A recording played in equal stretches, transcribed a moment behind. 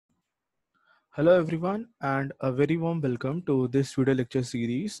Hello everyone and a very warm welcome to this video lecture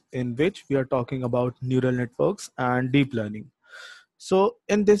series in which we are talking about neural networks and deep learning. So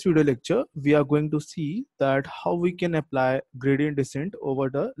in this video lecture, we are going to see that how we can apply gradient descent over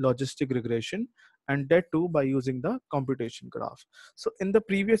the logistic regression, and that too by using the computation graph. So in the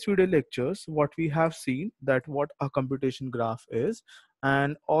previous video lectures, what we have seen that what a computation graph is,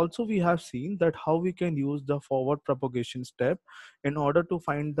 and also we have seen that how we can use the forward propagation step in order to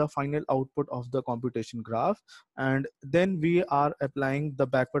find the final output of the computation graph, and then we are applying the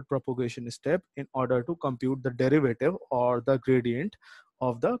backward propagation step in order to compute the derivative or the gradient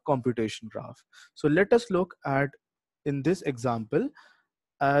of the computation graph. So let us look at in this example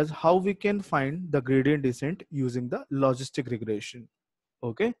as how we can find the gradient descent using the logistic regression.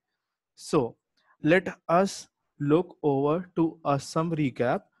 Okay, so let us look over to some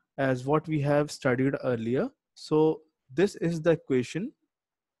recap as what we have studied earlier. So this is the equation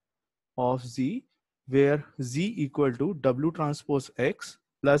of z where z equal to w transpose x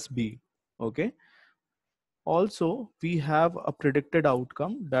plus b. Okay, also we have a predicted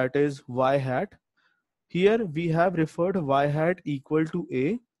outcome, that is y hat. Here we have referred y hat equal to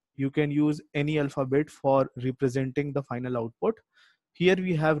a. You can use any alphabet for representing the final output. Here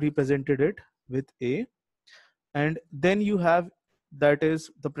we have represented it with a, and then you have, that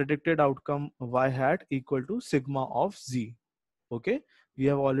is the predicted outcome y hat equal to sigma of z. Okay, we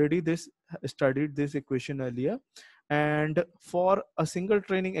have already this studied this equation earlier. And for a single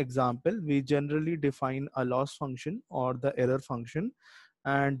training example, we generally define a loss function or the error function,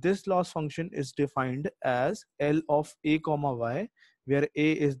 and this loss function is defined as L of a comma y, where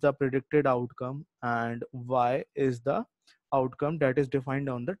a is the predicted outcome and y is the outcome that is defined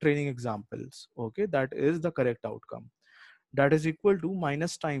on the training examples. Okay, that is the correct outcome, that is equal to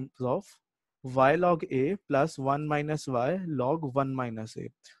minus times of y log a plus 1 minus y log 1 minus a.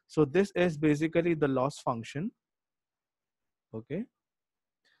 So this is basically the loss function. Okay,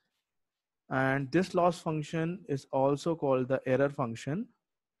 and this loss function is also called the error function,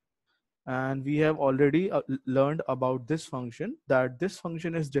 and we have already learned about this function, that this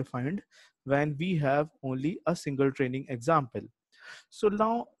function is defined when we have only a single training example. So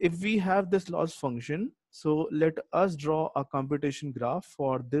now if we have this loss function, so let us draw a computation graph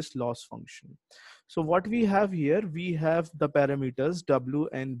for this loss function. So what we have here, we have the parameters w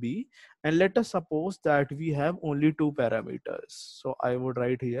and b, and let us suppose that we have only two parameters. So I would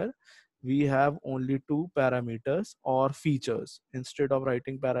write here, we have only two parameters or features. Instead of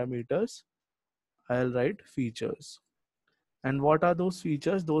writing parameters, I'll write features. And what are those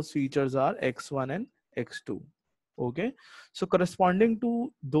features? Those features are x1 and x2. Okay, so corresponding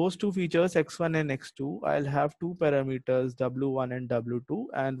to those two features x1 and x2, I'll have two parameters w1 and w2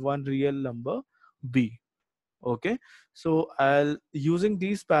 and one real number b. Okay, so I'll using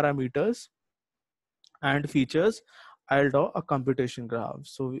these parameters and features, I'll draw a computation graph.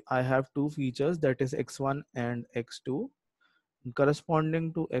 So I have two features, that is x1 and x2.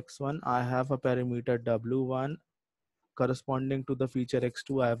 Corresponding to x1, I have a parameter w1. Corresponding to the feature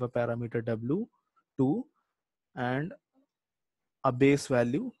x2, I have a parameter w2 and a base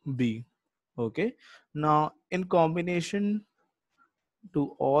value b. Okay, now in combination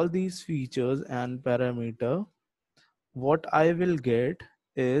to all these features and parameter, what I will get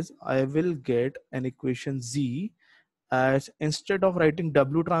is I will get an equation z, as instead of writing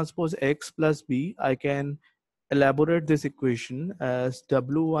w transpose x plus b, I can elaborate this equation as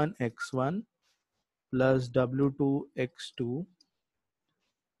w1 x1 plus w2 x2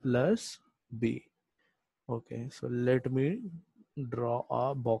 plus b. Okay, so let me draw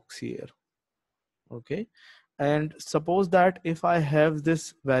a box here. Okay, and suppose that if I have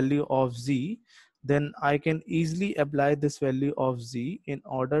this value of z, then I can easily apply this value of z in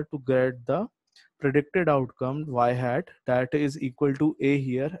order to get the predicted outcome y hat, that is equal to a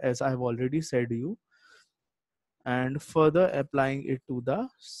here, as I've already said you, and further applying it to the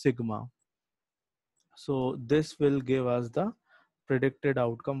sigma. So this will give us the predicted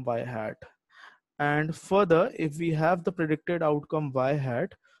outcome y hat. And further, if we have the predicted outcome y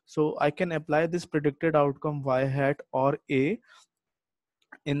hat, so I can apply this predicted outcome y hat or a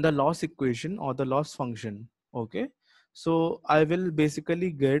in the loss equation or the loss function. Okay, so I will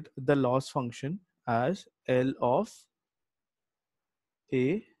basically get the loss function as L of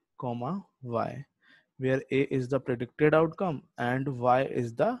a comma y, where a is the predicted outcome and y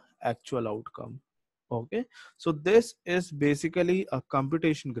is the actual outcome. Okay, so this is basically a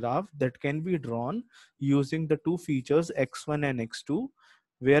computation graph that can be drawn using the two features x1 and x2,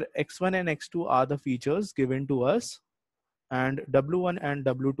 where x1 and x2 are the features given to us, and w1 and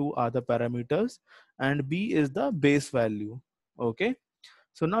w2 are the parameters, and b is the base value. Okay,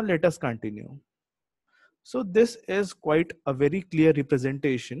 So now let us continue. So this is quite a very clear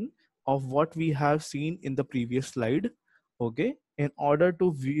representation of what we have seen in the previous slide. Okay, in order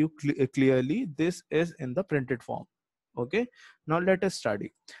to view clearly, this is in the printed form. Okay, now let us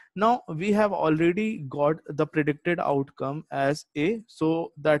study. Now we have already got the predicted outcome as A.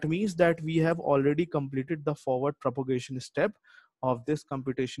 So that means that we have already completed the forward propagation step of this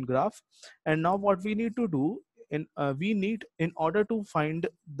computation graph. And now what we need to do, in order to find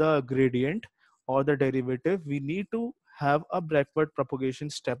the gradient or the derivative, we need to have a backward propagation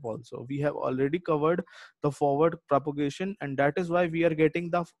step also. We have already covered the forward propagation, and that is why we are getting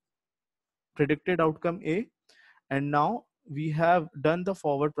the predicted outcome A. And now we have done the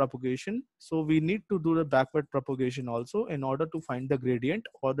forward propagation, so we need to do the backward propagation also in order to find the gradient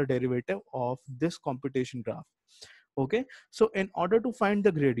or the derivative of this computation graph. Okay, so in order to find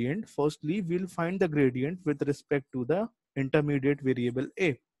the gradient, firstly we'll find the gradient with respect to the intermediate variable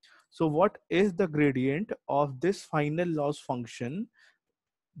A. So what is the gradient of this final loss function,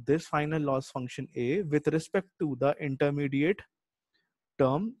 A, with respect to the intermediate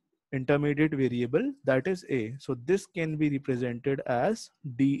term, intermediate variable, that is A? So this can be represented as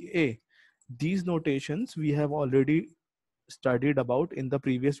dA. These notations we have already studied about in the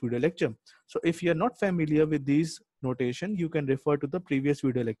previous video lecture. So if you're not familiar with these notation, you can refer to the previous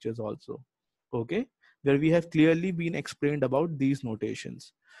video lectures also. Okay, where we have clearly been explained about these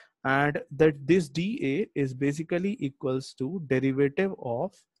notations, and that this dA is basically equals to derivative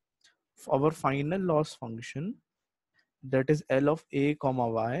of our final loss function, that is L of A comma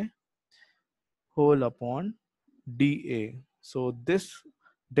Y whole upon dA. So this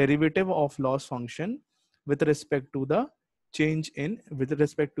derivative of loss function with respect to the with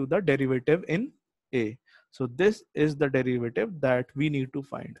respect to the derivative in A. So this is the derivative that we need to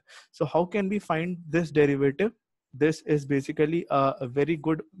find. So how can we find this derivative? This is basically a very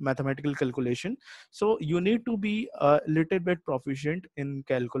good mathematical calculation. So you need to be a little bit proficient in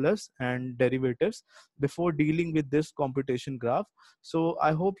calculus and derivatives before dealing with this computation graph. So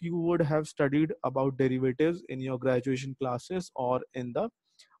I hope you would have studied about derivatives in your graduation classes or in the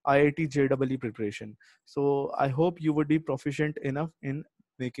IIT JEE preparation. So I hope you would be proficient enough in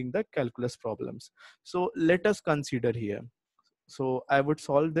making the calculus problems. So let us consider here. So I would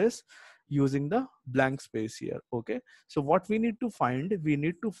solve this using the blank space here. Okay. So what we need to find, we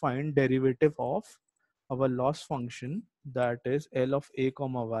need to find derivative of our loss function, that is L of A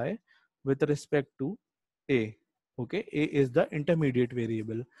comma Y with respect to A. Okay. A is the intermediate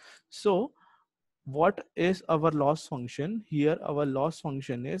variable. So what is our loss function here? Our loss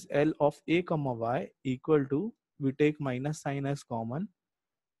function is L of A comma Y equal to, we take minus sign as common,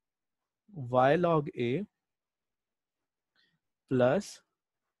 Y log A plus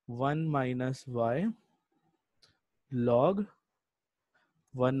 1 minus Y log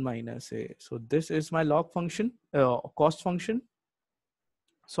 1 minus A. So this is my log function, cost function.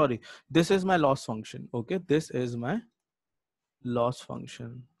 Sorry, this is my loss function. Okay, this is my loss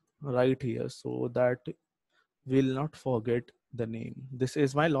function right here, so that we'll not forget the name. This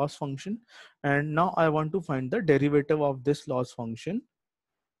is my loss function, and now I want to find the derivative of this loss function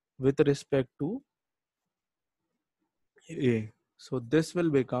with respect to A. So this will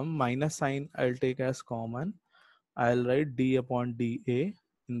become minus sign, I'll take as common. I'll write d upon dA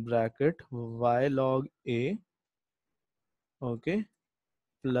in bracket y log A, okay,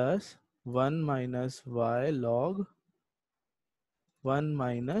 plus 1 minus y log 1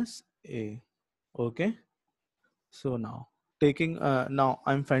 minus A. Okay. So now taking now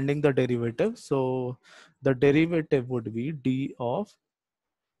I'm finding the derivative. So the derivative would be d of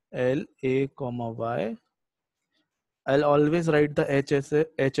L A comma Y. I'll always write the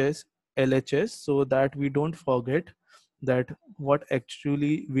HS LHS so that we don't forget that what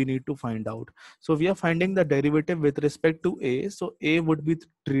actually we need to find out. So we are finding the derivative with respect to A. So A would be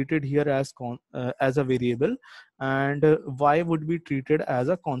treated here as a variable, and Y would be treated as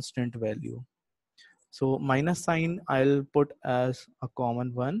a constant value. So minus sign I'll put as a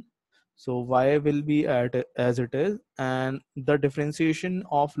common one. So Y will be as it is, and the differentiation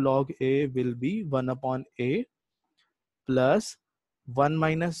of log A will be 1 upon A plus 1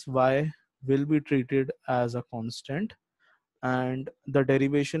 minus Y will be treated as a constant, and the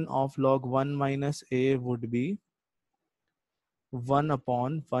derivation of log 1 minus A would be 1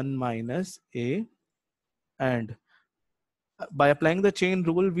 upon 1 minus A. And by applying the chain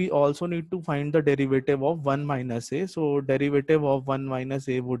rule, we also need to find the derivative of 1 minus A. So derivative of 1 minus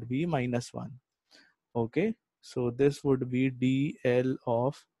A would be minus 1. Okay. So this would be dl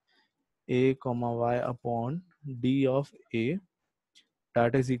of A comma Y upon d of A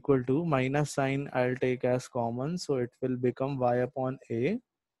that is equal to minus sign I'll take as common, so it will become y upon a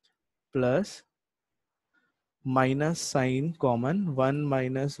plus minus sign common 1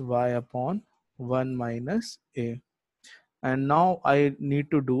 minus y upon 1 minus a. And now I need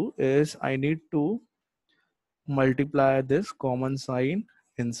to do is I need to multiply this common sign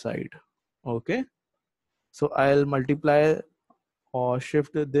inside. Okay, so I'll multiply or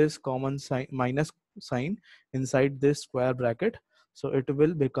shift this common sign minus sign inside this square bracket, so it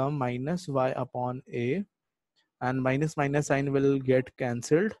will become minus y upon a, and minus minus sign will get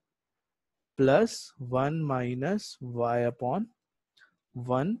cancelled, plus 1 minus y upon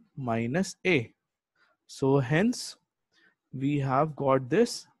 1 minus a. So hence we have got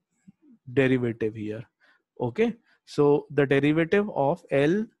this derivative here. Okay, so the derivative of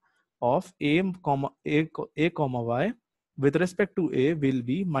L of a comma y with respect to a will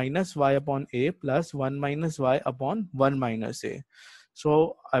be minus y upon a plus 1 minus y upon 1 minus a.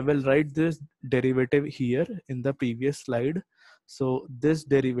 So I will write this derivative here in the previous slide. So this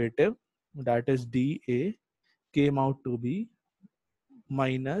derivative, that is dA, came out to be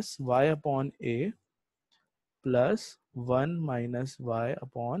minus y upon a plus 1 minus y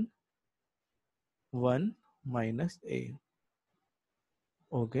upon 1 minus a.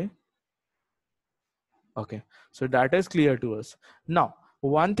 Okay. Okay, so that is clear to us. Now,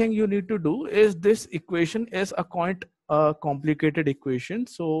 one thing you need to do is, this equation is a quite complicated equation.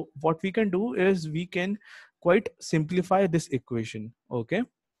 So what we can do is we can quite simplify this equation. Okay,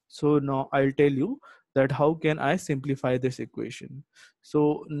 so now I'll tell you that how can I simplify this equation.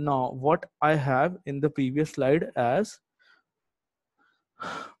 So now what I have in the previous slide as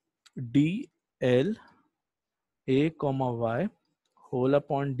dl a comma y whole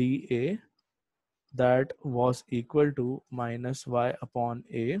upon dA, that was equal to minus y upon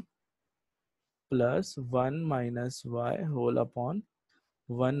a plus 1 minus y whole upon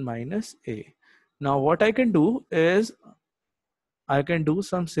 1 minus a. Now what I can do is I can do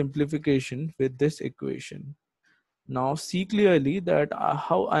some simplification with this equation. Now see clearly that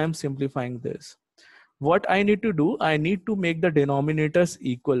how I am simplifying this. What I need to do, I need to make the denominators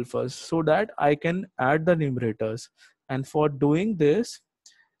equal first so that I can add the numerators. And for doing this,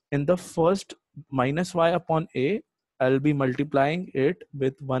 in the first minus y upon a, I'll be multiplying it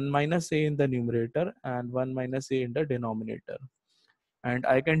with 1 minus a in the numerator and 1 minus a in the denominator. And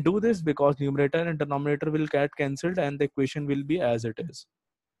I can do this because numerator and denominator will get cancelled and the equation will be as it is.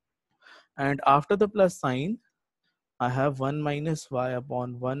 And after the plus sign, I have 1 minus y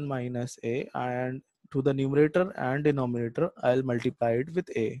upon 1 minus a, and to the numerator and denominator, I'll multiply it with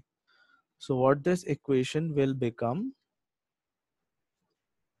a. So what this equation will become,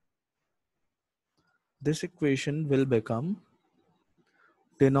 this equation will become,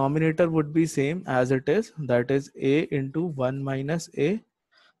 denominator would be same as it is, that is a into 1 minus a,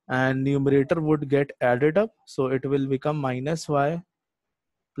 and numerator would get added up, so it will become minus y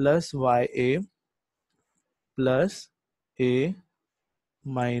plus ya plus a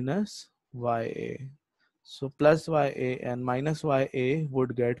minus ya. So plus ya and minus ya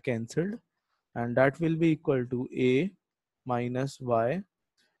would get cancelled, and that will be equal to a minus y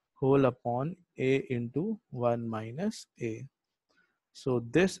whole upon a into 1 minus a. So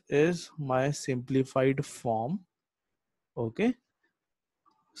this is my simplified form. Okay,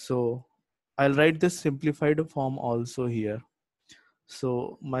 so I'll write this simplified form also here.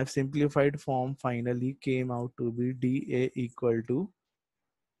 So my simplified form finally came out to be dA equal to,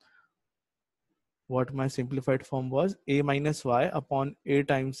 what my simplified form was, a minus y upon a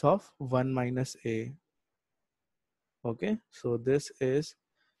times of 1 minus a. Okay, so this is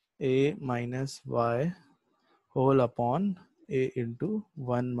a minus y whole upon a into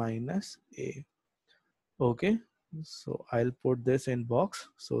 1 minus a. Okay, so I'll put this in box,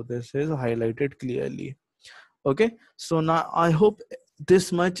 so this is highlighted clearly. Okay, so now I hope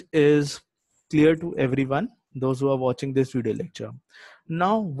this much is clear to everyone, those who are watching this video lecture.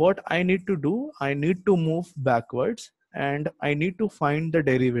 Now what I need to do, I need to move backwards and I need to find the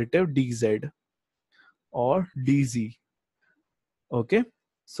derivative dz or dz. Okay,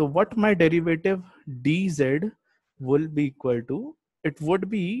 so what my derivative dz will be equal to, it would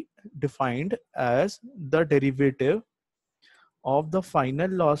be defined as the derivative of the final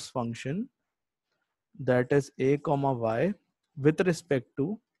loss function, that is a comma y with respect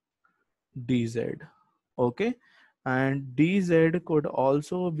to dz. Okay, and dz could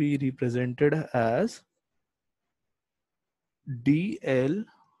also be represented as dl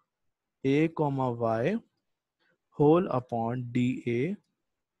a comma y whole upon dA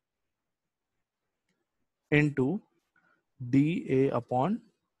into dA upon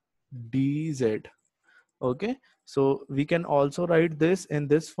dz. Okay, so we can also write this in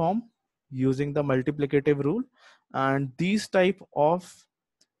this form using the multiplicative rule, and these type of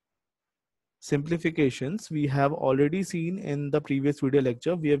simplifications we have already seen in the previous video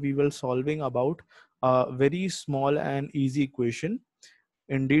lecture, where we were solving about a very small and easy equation,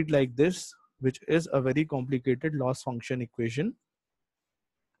 indeed like this, which is a very complicated loss function equation.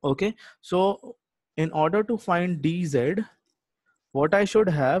 Okay, so in order to find dz, what I should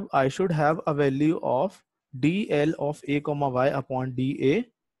have, I should have a value of dl of a comma y upon dA,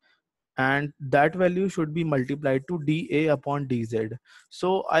 and that value should be multiplied to dA upon dz.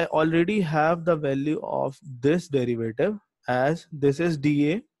 So I already have the value of this derivative, as this is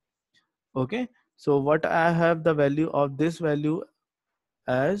dA. Okay, so what I have the value of this value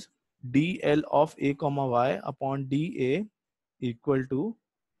as dl of a comma y upon dA equal to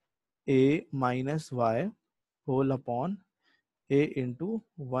a minus y whole upon a into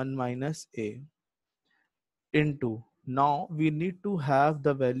 1 minus a into, now we need to have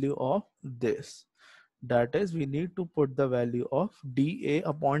the value of this, that is we need to put the value of dA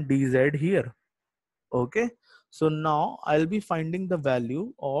upon dz here. Okay, so now I'll be finding the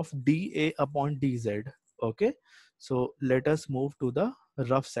value of dA upon dz. Okay, so let us move to the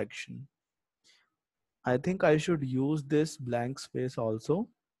rough section. I think I should use this blank space also.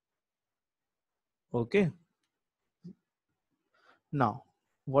 Okay, now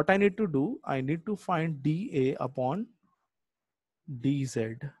what I need to do, I need to find dA upon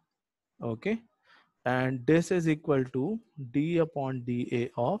dz. Okay, and this is equal to d upon dA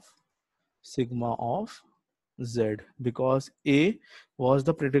of sigma of z, because a was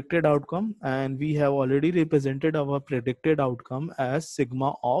the predicted outcome and we have already represented our predicted outcome as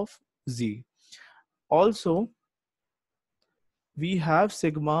sigma of z. Also, we have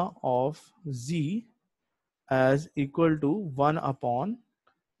sigma of z as equal to 1 upon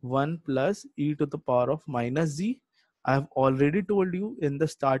 1 plus e to the power of minus z. I have already told you in the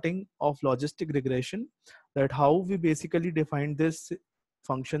starting of logistic regression that how we basically define this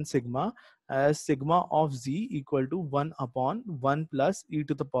function sigma as sigma of z equal to 1 upon 1 plus e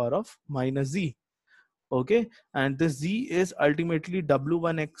to the power of minus z. Okay, and this z is ultimately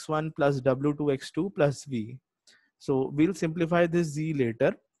w1x1 plus w2x2 plus v. So we'll simplify this z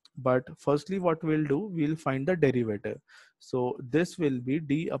later, but firstly what we'll do, we'll find the derivative. So this will be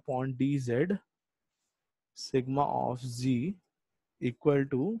d upon dz sigma of z equal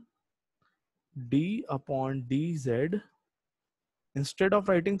to d upon dz. Instead of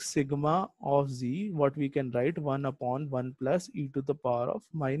writing sigma of z, what we can write, 1 upon 1 plus e to the power of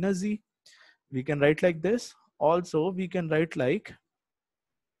minus z. We can write like this. Also, we can write like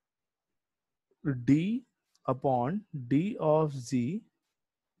d upon d of z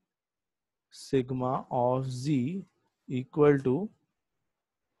sigma of z equal to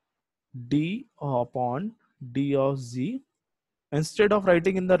d upon d of z. Instead of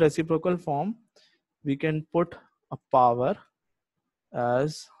writing in the reciprocal form, we can put a power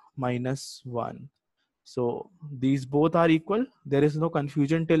as minus 1. So these both are equal. There is no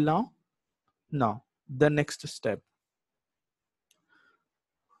confusion till now. Now, the next step.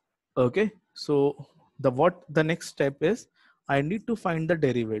 Okay, so the next step is, I need to find the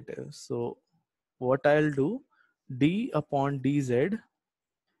derivative. So what I'll do, d upon dz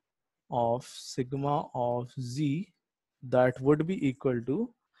of sigma of z, that would be equal to,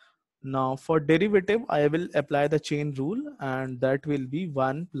 now for derivative I will apply the chain rule, and that will be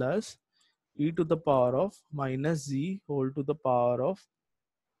 1 plus e to the power of minus z whole to the power of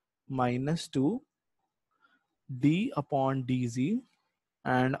minus 2 d upon dz,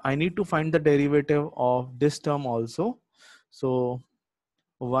 and I need to find the derivative of this term also. So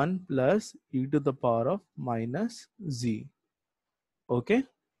 1 plus e to the power of minus z. Okay,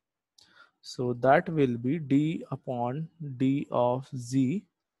 so that will be d upon d of z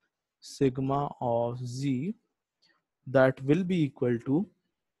sigma of z, that will be equal to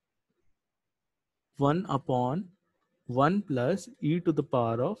 1 upon 1 plus e to the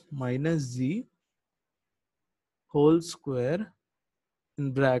power of minus z whole square,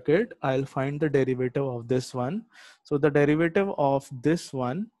 in bracket I'll find the derivative of this one. So the derivative of this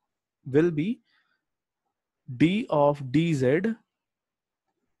one will be d of dz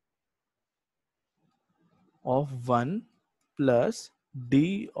of 1 plus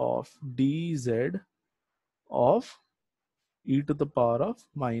d of dz of e to the power of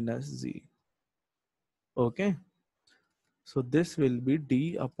minus z. Okay, so this will be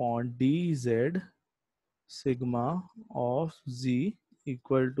d upon dz sigma of z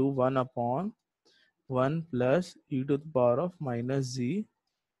equal to 1 upon 1 plus e to the power of minus z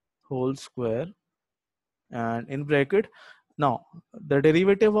whole square, and in bracket Now the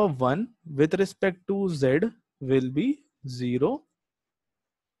derivative of 1 with respect to z will be 0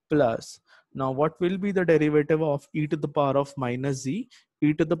 plus. Now what will be the derivative of e to the power of minus z?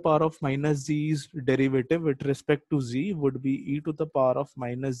 E to the power of minus z's derivative with respect to z would be e to the power of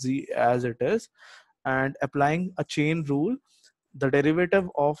minus z as it is, and applying a chain rule, the derivative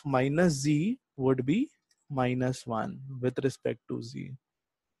of minus z would be minus 1 with respect to z.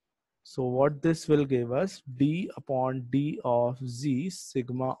 So what this will give us, d upon d of z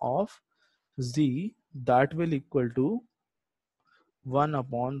sigma of z, that will equal to 1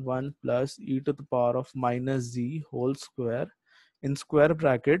 upon 1 plus e to the power of minus z whole square. In square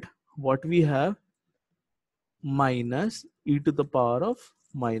bracket, what we have, minus e to the power of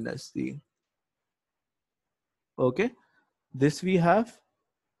minus z. Okay, this we have.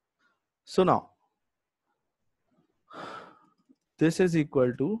 So now this is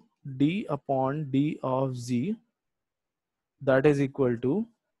equal to d upon d of z, that is equal to,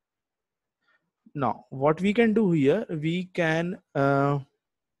 now what we can do here, we can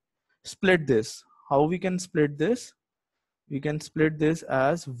split this. How we can split this? We can split this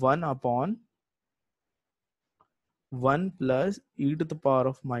as 1 upon 1 plus e to the power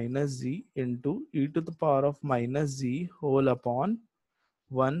of minus z into e to the power of minus z whole upon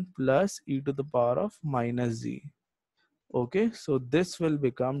 1 plus e to the power of minus z. Okay, so this will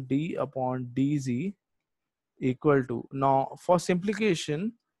become d upon dz equal to, now for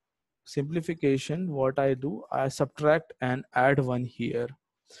simplification, what I do, I subtract and add 1 here.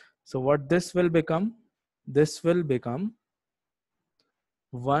 So what this will become? This will become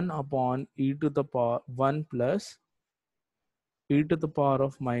 1 upon e to the power 1 plus e to the power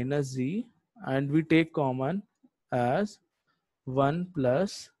of minus z, and we take common as 1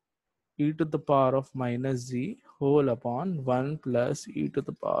 plus e to the power of minus z whole upon 1 plus e to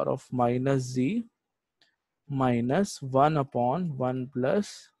the power of minus z minus 1 upon 1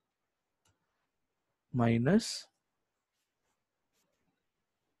 plus minus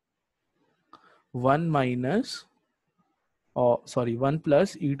 1 minus, or sorry, 1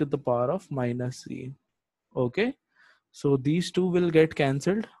 plus e to the power of minus z. Okay, so these two will get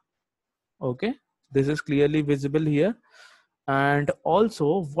cancelled. Okay, this is clearly visible here. And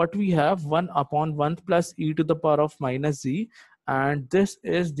also what we have, 1 upon 1 plus e to the power of minus z, and this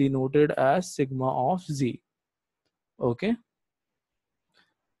is denoted as sigma of z. Okay,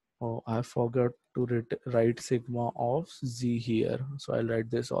 oh, I forgot to write sigma of z here, so I'll write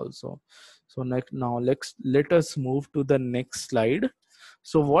this also. So next, now let us move to the next slide.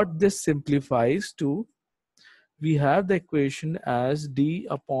 So what this simplifies to, we have the equation as d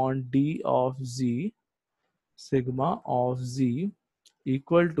upon d of z sigma of z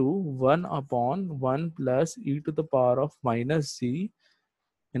equal to 1 upon 1 plus e to the power of minus z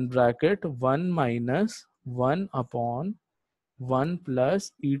in bracket 1 minus 1 upon 1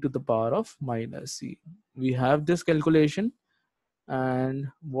 plus e to the power of minus c. We have this calculation, and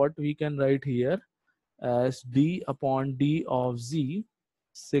what we can write here as d upon d of z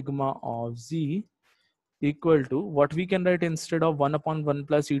sigma of z equal to, what we can write instead of 1 upon 1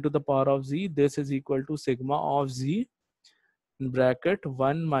 plus e to the power of z, this is equal to sigma of z in bracket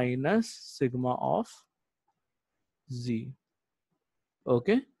 1 minus sigma of z.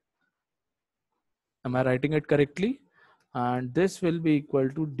 Okay, am I writing it correctly? And this will be equal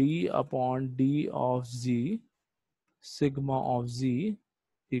to d upon d of z sigma of z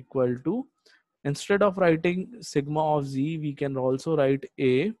equal to, instead of writing sigma of z, we can also write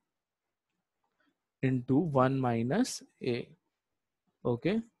a into 1 minus a.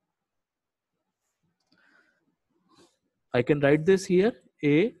 Okay, I can write this here,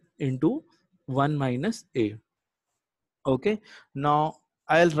 a into 1 minus a. Okay, now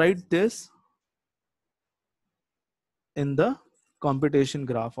I'll write this in the computation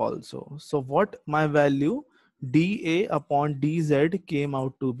graph also. So what my value dA upon dz came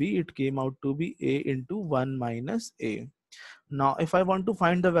out to be, it came out to be a into 1 minus a. Now if I want to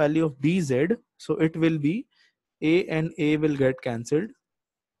find the value of dz, so it will be a and a will get cancelled,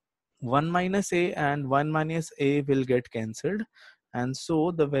 1 minus a and 1 minus a will get cancelled, and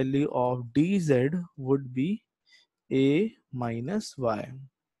so the value of dz would be a minus y.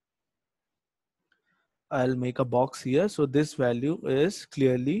 I'll make a box here so this value is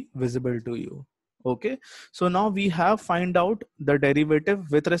clearly visible to you. Okay, so now we have find out the derivative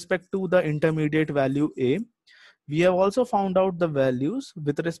with respect to the intermediate value a. We have also found out the values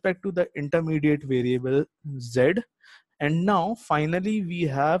with respect to the intermediate variable z, and now finally we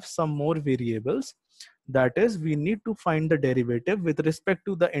have some more variables, that is we need to find the derivative with respect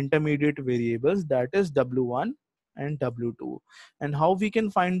to the intermediate variables, that is w1 and w2. And how we can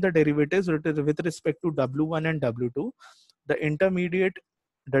find the derivatives with respect to w1 and w2,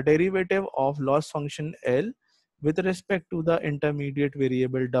 the derivative of loss function L with respect to the intermediate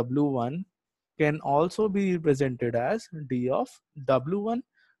variable W1 can also be represented as d of W1.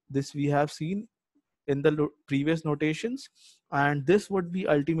 This we have seen in the previous notations, and this would be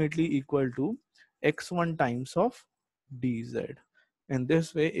ultimately equal to x1 times of dz. In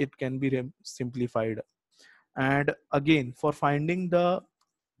this way it can be simplified. And again, for finding the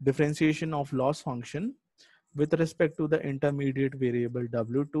differentiation of loss function with respect to the intermediate variable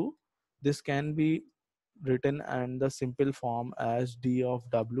w2, this can be written in the simple form as d of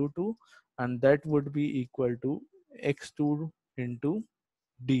w2, and that would be equal to x2 into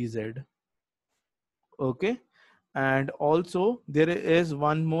dz. Okay. And also there is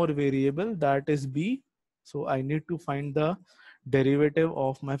one more variable, that is b. So I need to find the derivative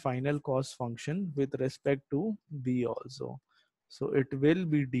of my final cost function with respect to b also. So it will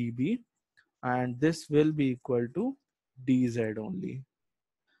be db, and this will be equal to dz only.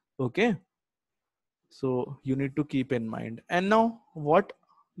 Okay. So you need to keep in mind. And now what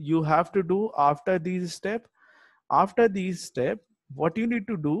you have to do after these steps? After these steps, what you need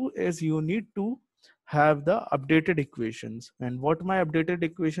to do is you need to have the updated equations. And what my updated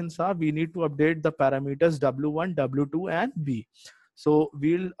equations are, we need to update the parameters w1, w2 and b. So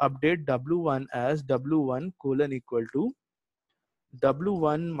we'll update w1 as w1 colon equal to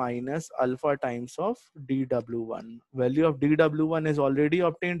w1 minus alpha times of dw1. Value of dw1 is already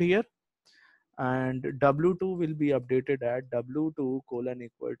obtained here, and w2 will be updated at w2 colon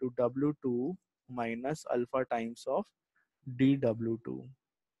equal to w2 minus alpha times of dw2.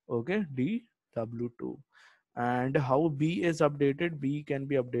 Okay, dw2. And how b is updated? B can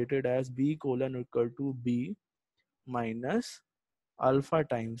be updated as b colon equal to b minus alpha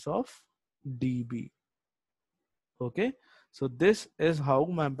times of db. Okay, so this is how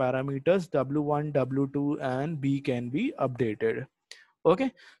my parameters w1, w2 and b can be updated.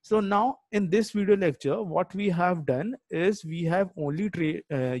 Okay, so now in this video lecture, what we have done is we have only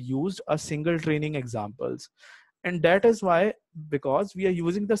used a single training examples. And that is why, because we are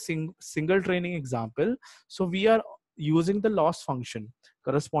using the single training example, so we are using the loss function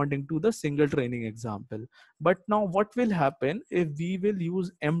corresponding to the single training example. But now what will happen if we will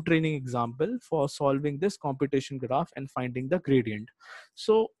use m training example for solving this computation graph and finding the gradient?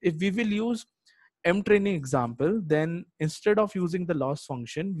 So if we will use m training example, then instead of using the loss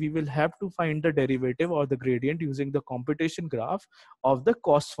function, we will have to find the derivative or the gradient using the computation graph of the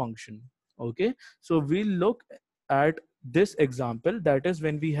cost function. Okay, so we'll look at this example, that is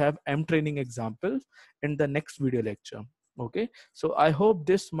when we have m training example, in the next video lecture. Okay, so I hope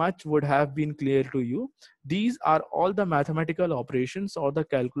this much would have been clear to you. These are all the mathematical operations or the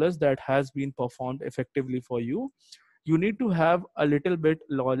calculus that has been performed effectively for you. You need to have a little bit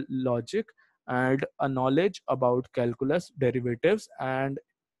logic and a knowledge about calculus, derivatives and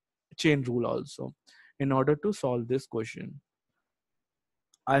chain rule also in order to solve this question.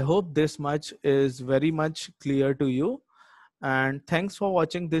 I hope this much is very much clear to you, and thanks for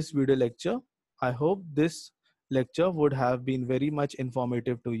watching this video lecture. I hope this lecture would have been very much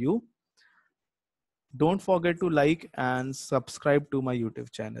informative to you. Don't forget to like and subscribe to my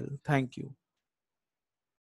YouTube channel. Thank you.